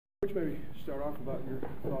Coach, maybe start off about your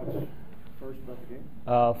thoughts first about the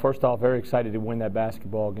game. First off, very excited to win that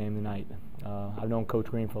basketball game tonight. I've known Coach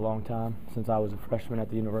Green for a long time, since I was a freshman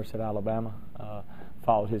at the University of Alabama.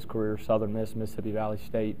 Followed his career, Southern Miss, Mississippi Valley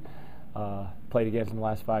State. Played against him the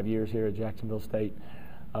last 5 years here at Jacksonville State.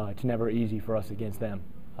 It's never easy for us against them.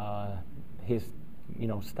 His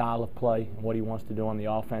style of play and what he wants to do on the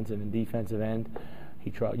offensive and defensive end,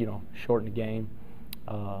 he shorten the game.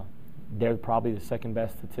 They're probably the second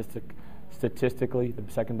best statistically,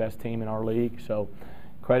 the second best team in our league. So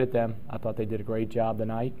credit them. I thought they did a great job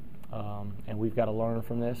tonight. And we've got to learn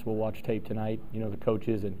from this. We'll watch tape tonight, the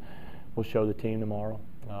coaches, and we'll show the team tomorrow.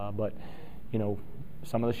 But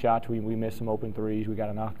some of the shots, we missed some open threes. We got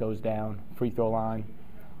to knock those down. Free throw line,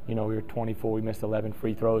 we were 24. We missed 11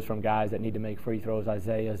 free throws from guys that need to make free throws,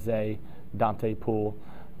 Isaiah, Zay, Dante Poole,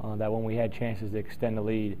 that when we had chances to extend the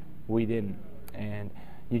lead, we didn't. And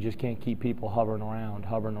you just can't keep people hovering around.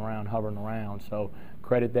 So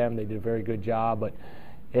credit them. They did a very good job. But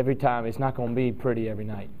every time, it's not going to be pretty every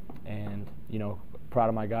night. And, proud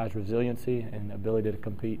of my guys' resiliency and ability to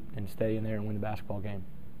compete and stay in there and win the basketball game.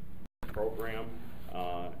 Program,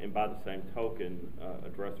 and by the same token,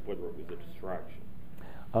 address whether it was a distraction.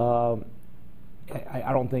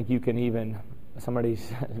 I don't think you can even. Somebody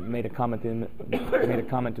made a comment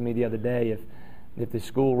to me the other day. If the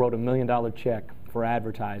school wrote $1 million check for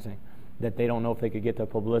advertising, that they don't know if they could get the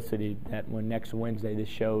publicity that when next Wednesday this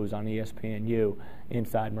shows on ESPNU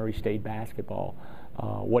inside Murray State basketball,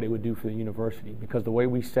 what it would do for the university. Because the way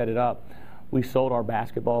we set it up, we sold our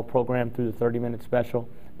basketball program through the 30-minute special,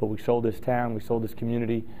 but we sold this town, we sold this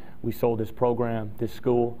community, we sold this program, this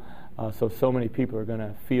school. So many people are going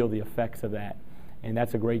to feel the effects of that, and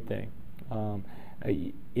that's a great thing.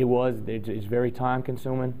 It's very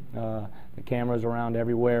time-consuming. The cameras around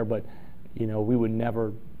everywhere, but we would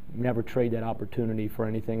never trade that opportunity for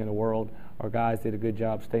anything in the world. Our guys did a good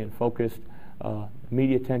job staying focused.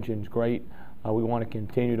 Media attention is great. We want to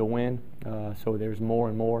continue to win, so there's more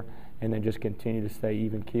and more, and then just continue to stay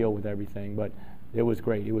even keel with everything. But it was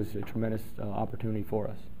great. It was a tremendous opportunity for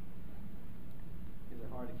us. Is it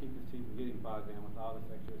hard to keep this team from getting bogged down with all this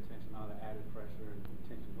extra attention, all the added pressure and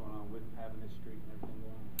tension going on with having this streak and everything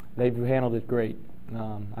going on? They've handled it great.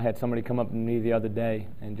 I had somebody come up to me the other day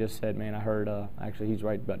and just said, man, I heard, actually he's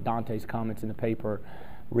right, but Dante's comments in the paper,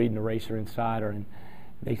 reading the Racer Insider, and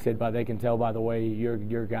they said, they can tell by the way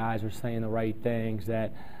your guys are saying the right things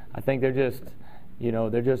that I think they're just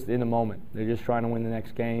in the moment. They're just trying to win the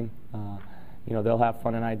next game. They'll have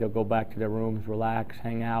fun tonight. They'll go back to their rooms, relax,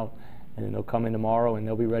 hang out, and then they'll come in tomorrow and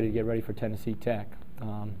they'll be ready to get ready for Tennessee Tech.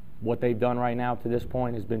 What they've done right now to this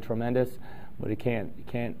point has been tremendous, but I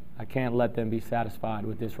can't let them be satisfied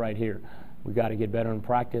with this right here. We've got to get better in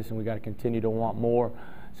practice, and we've got to continue to want more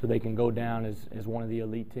so they can go down as one of the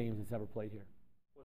elite teams that's ever played here.